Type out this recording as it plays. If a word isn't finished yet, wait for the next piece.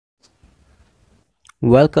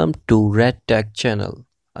Welcome to Red Tech channel,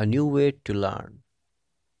 a new way to learn.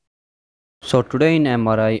 So today in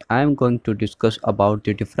MRI I am going to discuss about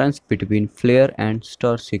the difference between flare and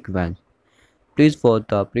STIR sequence. Please watch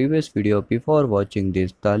the previous video before watching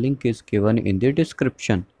this. The link is given in the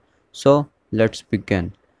description. So let's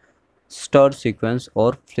begin. STIR sequence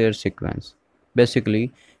or flare sequence.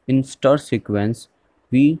 Basically in STIR sequence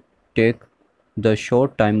we take the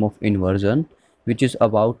short time of inversion, which is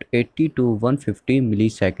about 80 to 150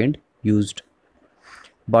 millisecond used,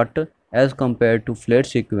 but as compared to flare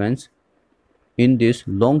sequence, in this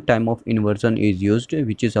long time of inversion is used,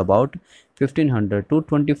 which is about 1500 to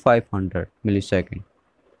 2500 millisecond.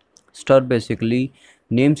 STIR basically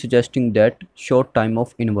name suggesting that short time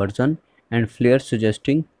of inversion, and flare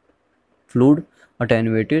suggesting fluid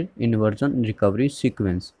attenuated inversion recovery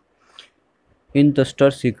sequence. In the STIR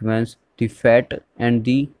sequence, the fat and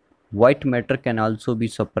the white matter can also be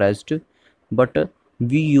suppressed, but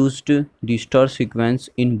we used the STIR sequence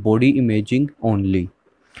in body imaging only.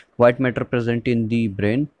 White matter present in the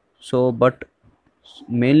brain, so but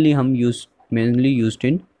mainly used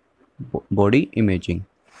in body imaging.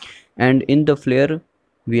 And in the flare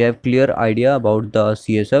we have clear idea about the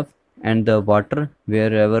CSF and the water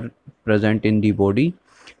wherever present in the body,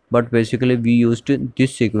 but basically we used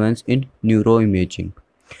this sequence in neuroimaging.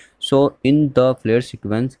 So in the flare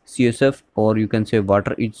sequence, CSF or you can say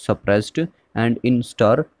water is suppressed, and in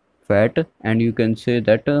STIR fat and you can say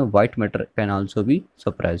that white matter can also be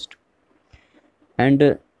suppressed.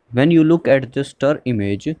 And when you look at the STIR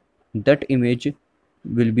image, that image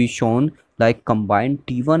will be shown like combined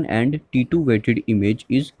T1 and T2 weighted image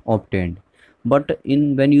is obtained. But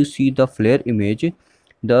in when you see the flare image,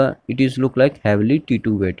 it is look like heavily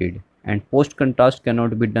T2 weighted, and post contrast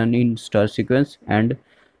cannot be done in STIR sequence and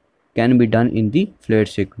can be done in the flare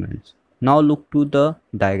sequence. Now look to the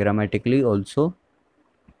diagrammatically also.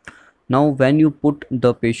 Now when you put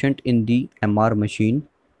the patient in the MR machine,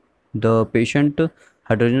 the patient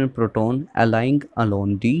hydrogen proton aligning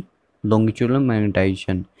along the longitudinal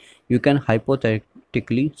magnetization. You can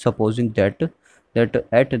hypothetically supposing that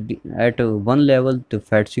at one level the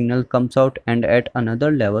fat signal comes out and at another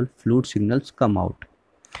level fluid signals come out.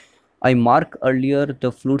 I mark earlier the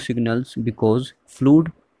fluid signals because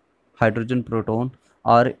fluid hydrogen proton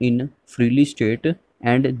are in freely state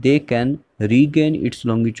and they can regain its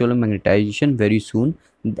longitudinal magnetization very soon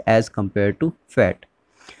as compared to fat.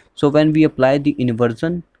 So when we apply the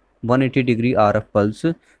inversion 180 degree RF pulse,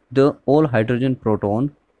 the all hydrogen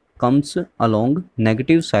proton comes along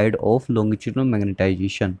negative side of longitudinal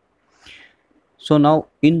magnetization. So now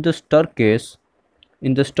in the STIR case,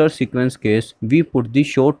 in the STIR sequence case, we put the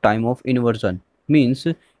short time of inversion. Means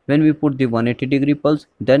when we put the 180 degree pulse,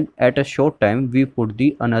 then at a short time we put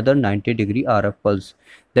the another 90 degree RF pulse.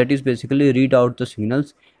 That is basically read out the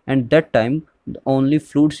signals, and that time only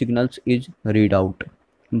fluid signals is read out,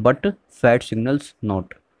 but fat signals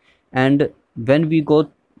not. And when we go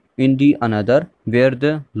in the another where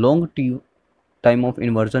the long time of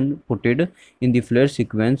inversion put it in the flare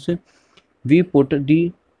sequence, we put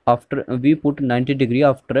the after we put 90 degree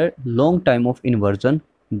after a long time of inversion.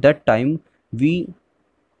 That time we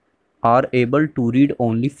are able to read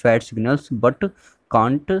only fat signals but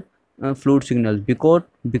can't fluid signals,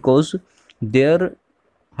 because their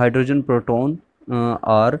hydrogen proton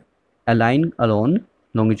are aligned along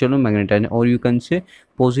longitudinal magnetization, or you can say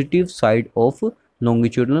positive side of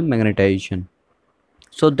longitudinal magnetization.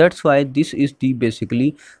 So that's why this is the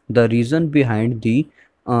basically the reason behind the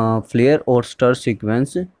flare or STIR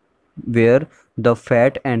sequence, where the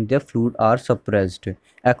fat and the fluid are suppressed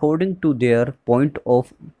according to their point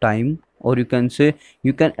of time, or you can say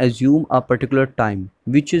you can assume a particular time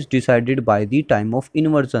which is decided by the time of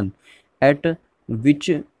inversion, at which,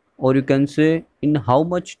 or you can say in how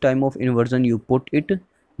much time of inversion you put it,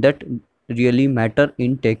 that really matter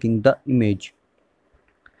in taking the image.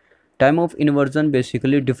 Time of inversion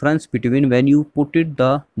basically difference between when you put it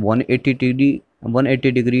the 180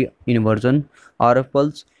 degree inversion RF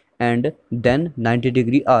pulse and then 90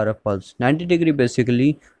 degree RF pulse. 90 degree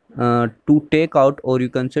basically to take out, or you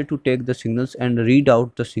can say to take the signals and read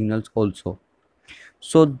out the signals also.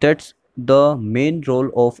 So that's the main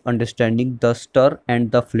role of understanding the STIR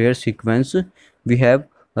and the flare sequence. We have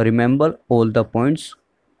remember all the points.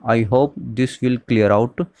 I hope this will clear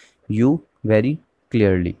out you very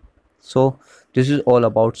clearly. So this is all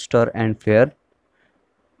about STIR and flare.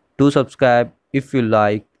 Do subscribe if you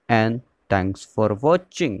like, and thanks for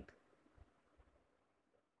watching.